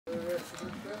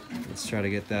Let's try to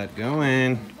get that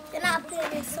going.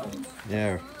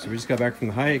 Yeah, so we just got back from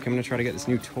the hike. I'm gonna try to get this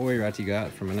new toy Ratty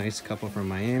got from a nice couple from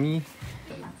Miami.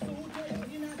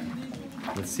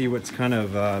 Let's see what kind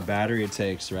of battery it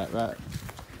takes, Rat.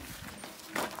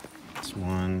 This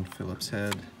one, Phillips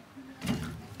head.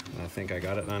 I think I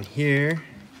got it on here.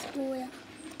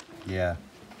 Yeah,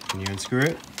 can you unscrew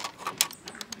it?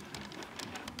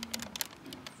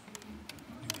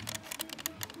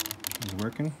 Is it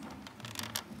working?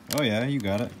 Oh yeah, you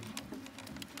got it.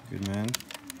 Good man.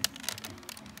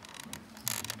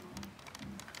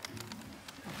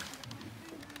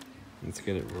 Let's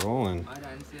get it rolling.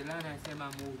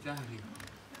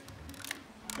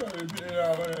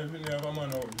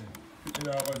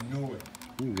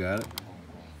 You got it.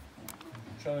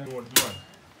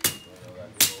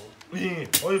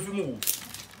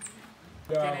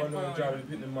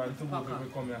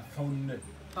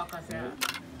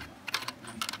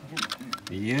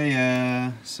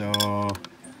 Yeah. So,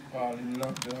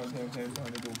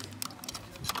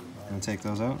 gonna take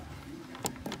those out.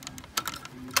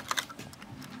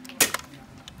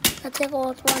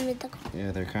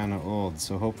 Yeah, they're kind of old,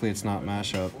 so hopefully it's not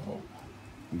mash up,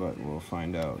 but we'll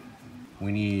find out.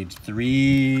 We need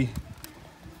 3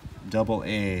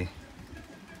 AA.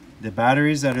 The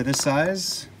batteries that are this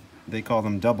size, they call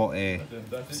them AA.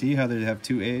 See how they have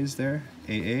 2 A's there?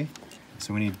 AA.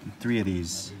 So we need 3 of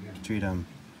these to treat them.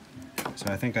 So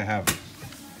I think I have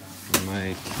in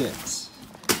my kits.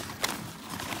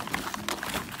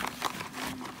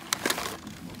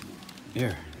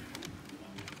 Here.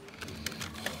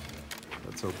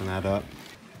 Let's open that up.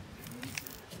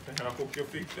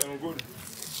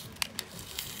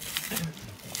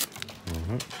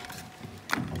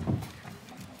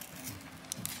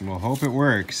 We'll hope it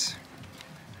works.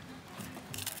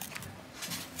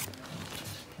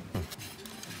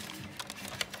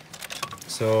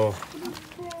 So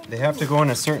they have to go in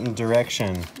a certain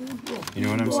direction. You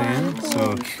know what I'm saying?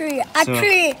 So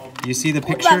you see the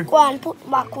picture? Put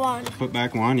back one. Put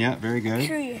back one, yeah, very good.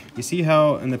 You see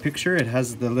how in the picture it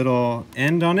has the little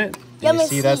end on it? You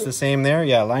see that's the same there?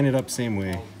 Yeah, line it up same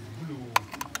way.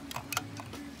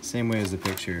 Same way as the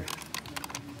picture.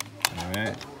 All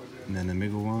right, and then the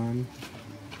middle one.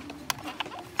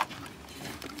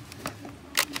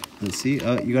 You see,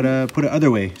 you gotta put it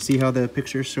other way. See how the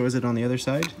picture shows it on the other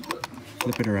side?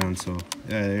 Flip it around, so,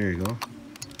 yeah, there you go.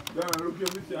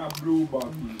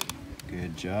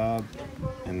 Good job.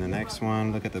 And the next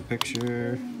one, look at the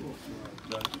picture.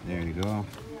 There you go.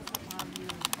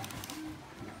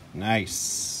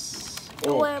 Nice.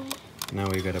 Oh. Now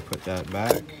we gotta put that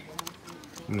back.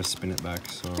 I'm gonna spin it back,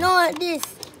 so. No, like this.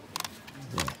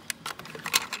 Yeah.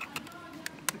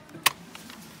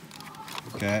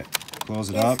 Okay, close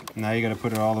it up. Now you gotta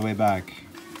put it all the way back.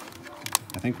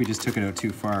 I think we just took it out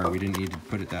too far. We didn't need to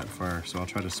put it that far, so I'll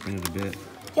try to spin it a bit.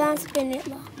 Can't spin it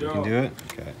now. You can do it?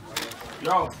 Okay.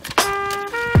 Yo.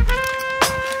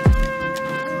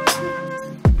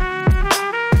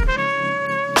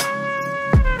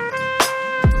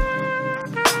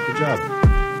 Good job.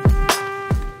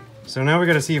 So now we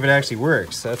gotta see if it actually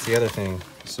works. That's the other thing.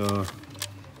 So.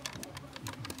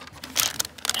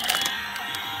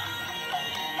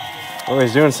 Oh,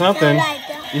 he's doing something.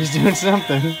 He's doing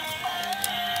something.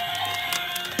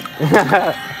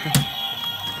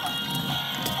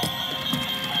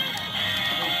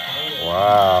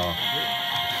 Wow.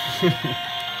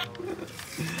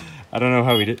 I don't know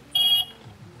how we did.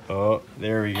 Oh,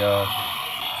 there we go.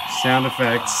 Sound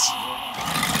effects.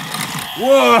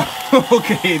 Whoa!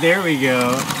 Okay, there we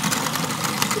go.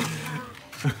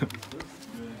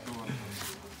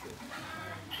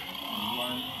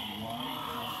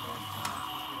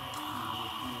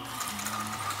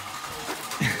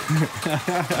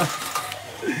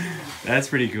 That's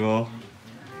pretty cool.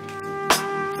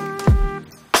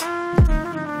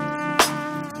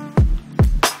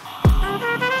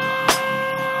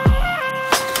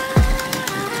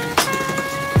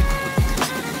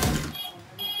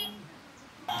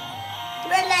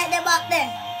 Red light the back there.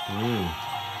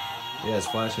 Yeah, it's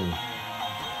flashing.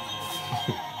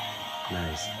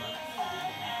 Nice.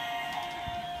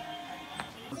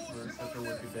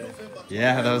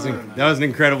 Yeah, that was an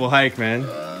incredible hike, man.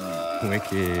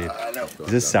 Wicked.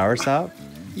 Is this soursop?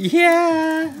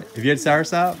 Yeah. Have you had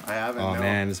soursop? I haven't. Oh no.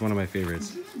 man, it's one of my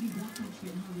favorites.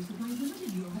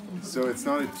 So it's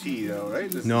not a tea though,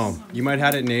 right? No, you might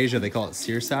have had it in Asia. They call it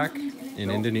sirsak in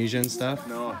Indonesia and stuff.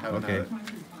 No, I haven't Okay. had it.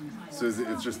 So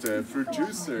it's just a fruit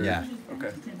juice, or? Yeah.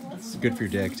 Okay. It's good for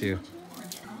your dick too.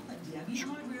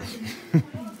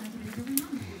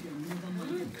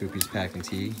 Koopy's packing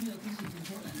tea.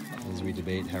 His as we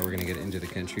debate how we're gonna get into the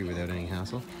country without any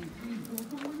hassle.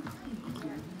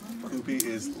 Koopy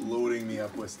is loading me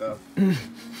up with stuff.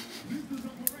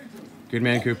 Good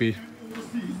man, Koopy.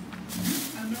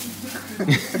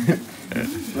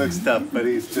 Looks tough, but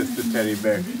he's just a teddy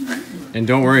bear. And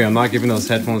don't worry, I'm not giving those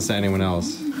headphones to anyone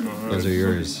else. Those are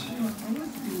yours.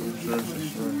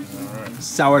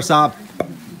 Sour sop.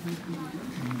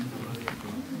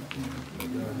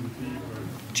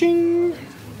 Ching.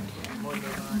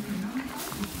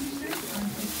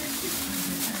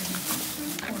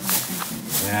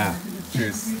 Yeah.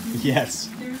 Cheers. Yes.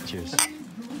 Cheers.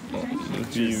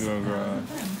 Beaver grass.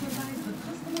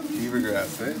 Beaver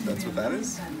grass, right? That's what that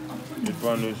is? It's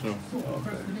one of those.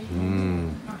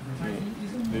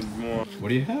 What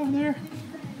do you have there?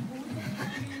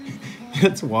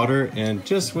 It's water and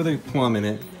just with a plum in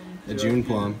it. A June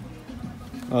plum.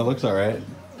 Oh, it looks alright.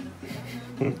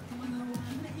 So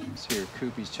here,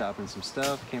 Koopy's chopping some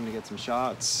stuff, came to get some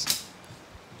shots.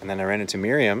 And then I ran into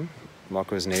Miriam,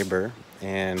 Mokko's neighbor,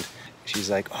 and she's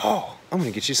like, oh, I'm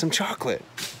gonna get you some chocolate.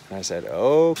 And I said,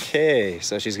 okay.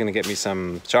 So she's gonna get me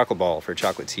some chocolate ball for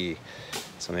chocolate tea.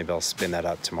 So maybe I'll spin that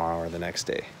up tomorrow or the next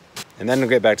day. And then we'll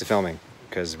get back to filming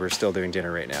because we're still doing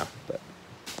dinner right now. But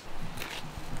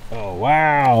oh,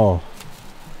 wow.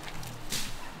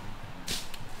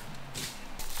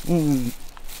 They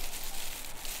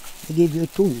give you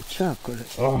 2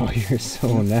 chocolate. Oh, you're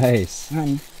so nice.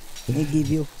 And they give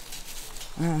you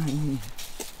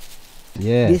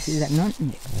Yes. this is a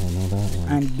nothing. I know that one.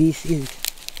 And this is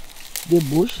the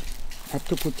bush that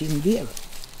to put in there.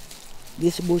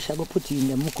 This bush I go put in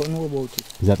there, Mokko know about it.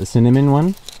 Is that the cinnamon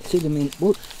one? Cinnamon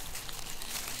bush.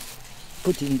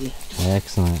 Put in there.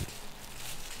 Excellent.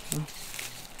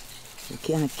 You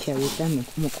can't carry it and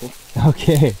make Mokko.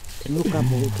 Okay. Look about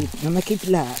it. Now make it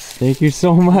last. Thank you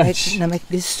so much. Now make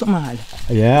this small.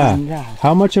 Yeah. And last.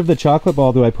 How much of the chocolate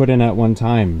ball do I put in at one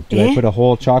time? Do I put a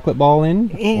whole chocolate ball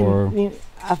in? Or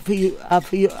After you,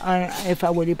 if I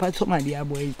will put somebody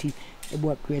about it,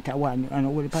 about create a one, and I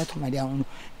will put somebody down.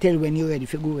 Tell when you're ready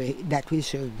for go away, that will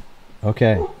serve you.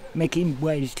 Okay. Make him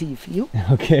boil tea for you.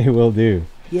 Okay, will do.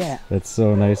 Yeah. That's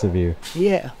so nice of you.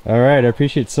 Yeah. All right, I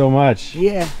appreciate it so much.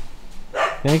 Yeah.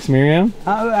 Thanks, Miriam.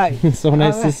 All right. So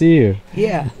nice All to right. see you.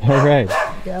 Yeah. All right.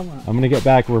 Yeah, man. I'm gonna get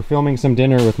back. We're filming some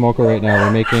dinner with Mokko right now.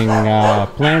 We're making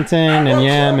plantain and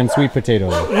yam and sweet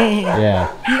potato. Yeah.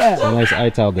 Yeah. It's a nice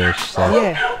ital dish. So.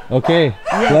 Yeah. Okay.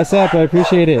 Yeah. Bless up. I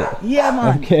appreciate it. Yeah,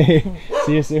 man. Okay.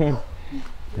 See you soon.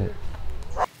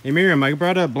 Hey Miriam, I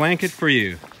brought a blanket for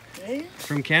you. Hey?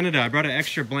 From Canada. I brought an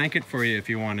extra blanket for you if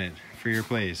you want it for your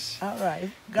place. All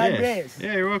right. God Yeah. bless.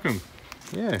 Yeah, you're welcome.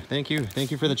 Yeah, thank you. Thank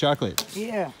you for the chocolate.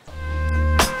 Yeah.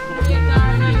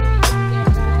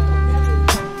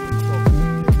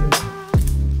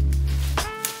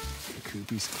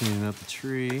 Koopy's cleaning up the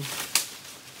tree.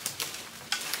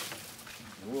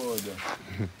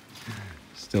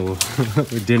 Still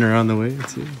dinner on the way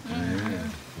too.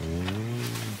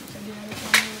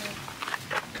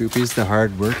 Koopy's the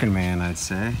hard working man, I'd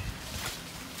say.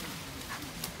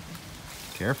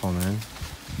 Careful, man.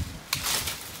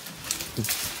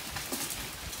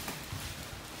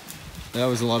 That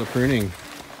was a lot of pruning.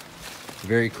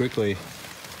 Very quickly.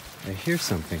 I hear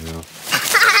something though.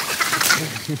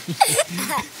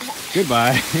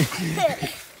 Goodbye.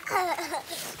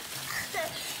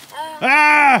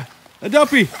 Ah! A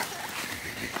duppy!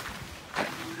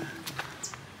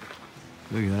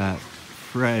 Look at that.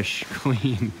 Fresh,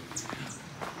 clean.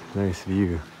 Nice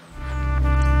view.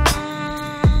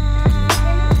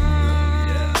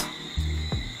 Yeah.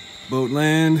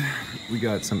 Boatland. We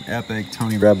got some epic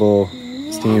Tony Rebel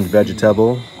steamed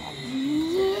vegetable.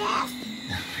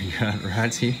 We got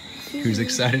Ratty, who's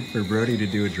excited for Brody to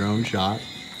do a drone shot.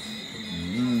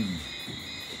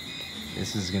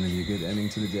 This is gonna be a good ending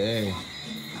to the day.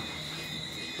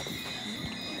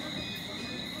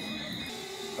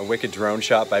 A wicked drone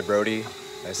shot by Brody.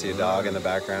 I see a dog in the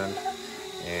background.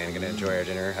 And gonna enjoy our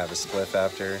dinner, have a spliff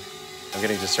after. I'm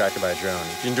getting distracted by a drone.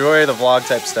 If you enjoy the vlog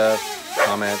type stuff,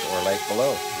 comment or like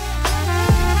below.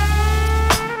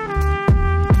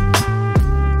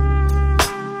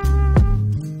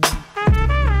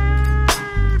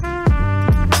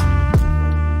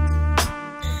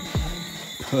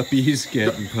 Puppies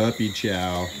getting puppy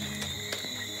chow.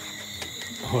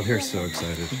 Oh, they're so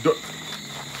excited.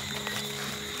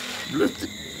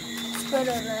 Spread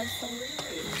on that side.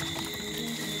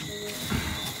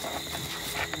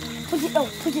 Put it down,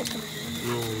 put it down.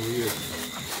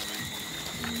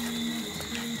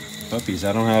 Puppies,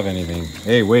 I don't have anything.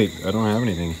 Hey, wait, I don't have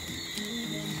anything.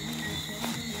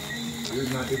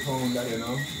 It's not the phone that you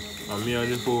know. I'm here on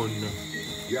the phone.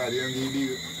 Yeah, the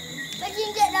MDB. But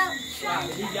you get down.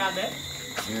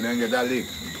 You don't get that leak.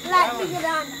 Like, you get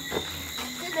down.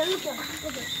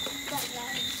 Look at.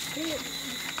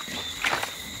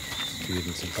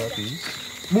 Feeding some puppies.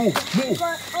 Move. Look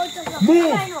on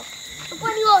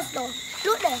the horse though.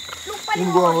 Look there. Look on the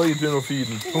horse. What you doing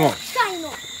feeding? Come on. Shine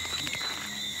up.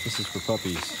 This is for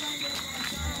puppies.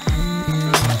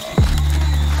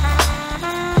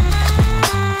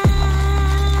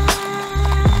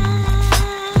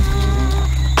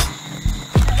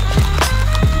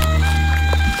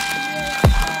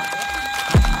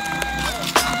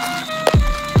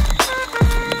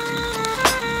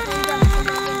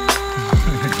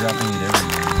 Dropping it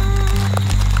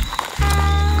everywhere.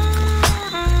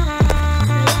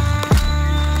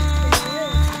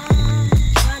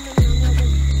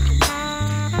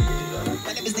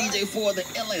 My name is DJ for the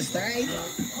illest, right?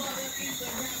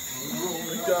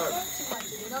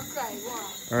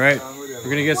 All right, we're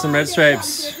gonna get some red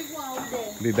stripes.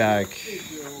 Be back.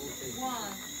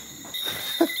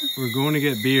 We're going to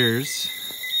get beers.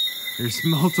 There's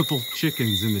multiple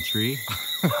chickens in the tree.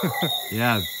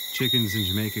 Yeah, chickens in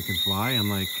Jamaica can fly,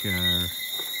 unlike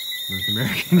North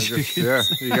American chickens. Yeah,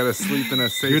 you gotta sleep in a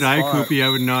safe Good eye, spot. Koopy. I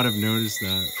would not have noticed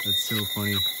that. That's so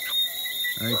funny.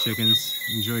 All right, chickens,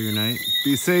 enjoy your night.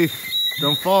 Be safe.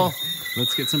 Don't fall.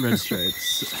 Let's get some red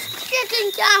stripes.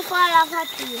 Chicken can't fall off a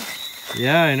tree.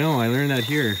 Yeah, I know. I learned that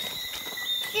here.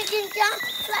 Chicken can't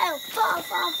fly. Fall.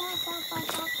 Fly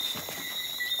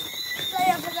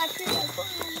up at that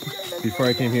tree. Before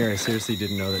I came here, I seriously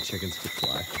didn't know that chickens could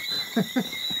fly.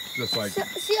 Just like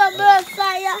See a bird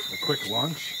fly up? a quick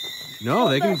lunch. No,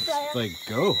 they can Flyer. like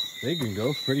go. They can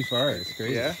go pretty far. It's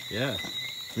crazy. Yeah? Yeah.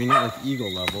 I mean, not like eagle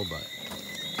level, but.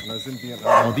 That's in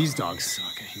Vietnam. Oh, these dogs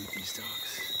suck. I hate these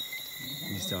dogs.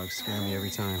 These dogs scare me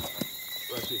every time.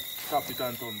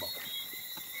 Kapitan Tumba.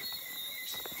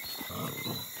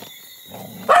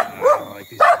 I like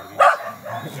these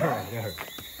babies.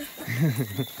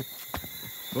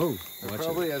 Whoa. They're Watch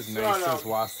probably it. as nice as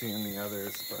Wasti and the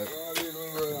others, but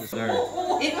There.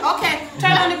 Okay,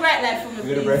 turn on the bright light for me,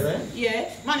 You got a please. bright light? Yeah.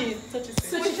 Money, touch it.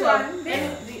 Which one?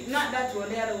 Not that one,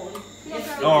 the other one.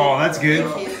 Oh, that's good.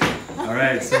 All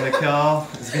right, so Mikkel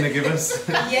is going to give us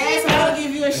Yes, I'll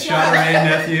give you a a shot shot. of Ray and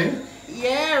Nephew.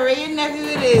 Yeah, Ray and Nephew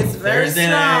it is. Very Thursday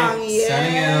strong. night, Yeah.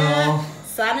 Sunny Hill.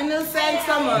 Sunny Hill Saint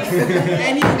Summers.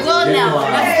 And he's good now.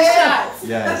 That's the shot.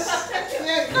 Yes. Now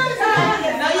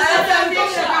you got to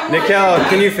shot. Mikkel,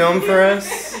 can you film for us?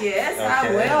 Yes, I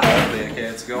Okay. will. Okay,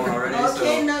 it's going already. Okay,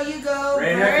 so now you go.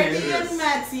 Ray and Nephew, Birdie and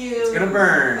Matthew. it's going to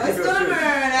burn. Oh, it's gonna burn,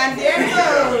 and there it goes.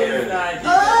 Oh,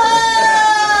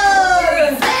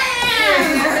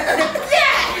 damn!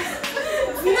 Yes!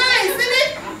 Nice, isn't it?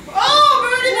 Oh,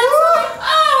 Birdie, that's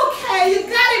okay. You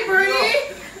got it, Birdie.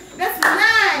 That's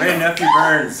nice. Ray and Nephew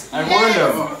burns. I warned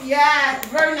him. Yeah,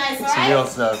 very nice, Some real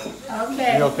right? stuff.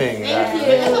 Okay. Real thing. Thank you.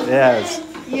 Yes.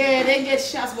 Yeah, they get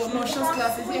shots, but no shots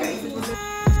classes here.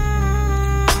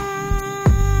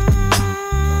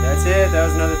 That's it. That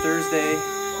was another Thursday.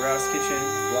 Rouse Kitchen,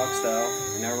 vlog style.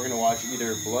 And now we're going to watch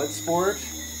either Bloodsport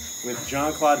with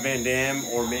Jean-Claude Van Damme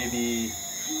or maybe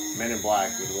Men in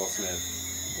Black with Will Smith.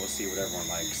 We'll see what everyone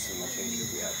likes and we'll change it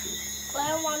if we have to.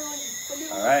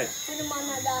 All right. Put him on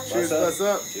my dog. cheers, what's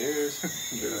up? Cheers.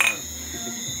 Cheers.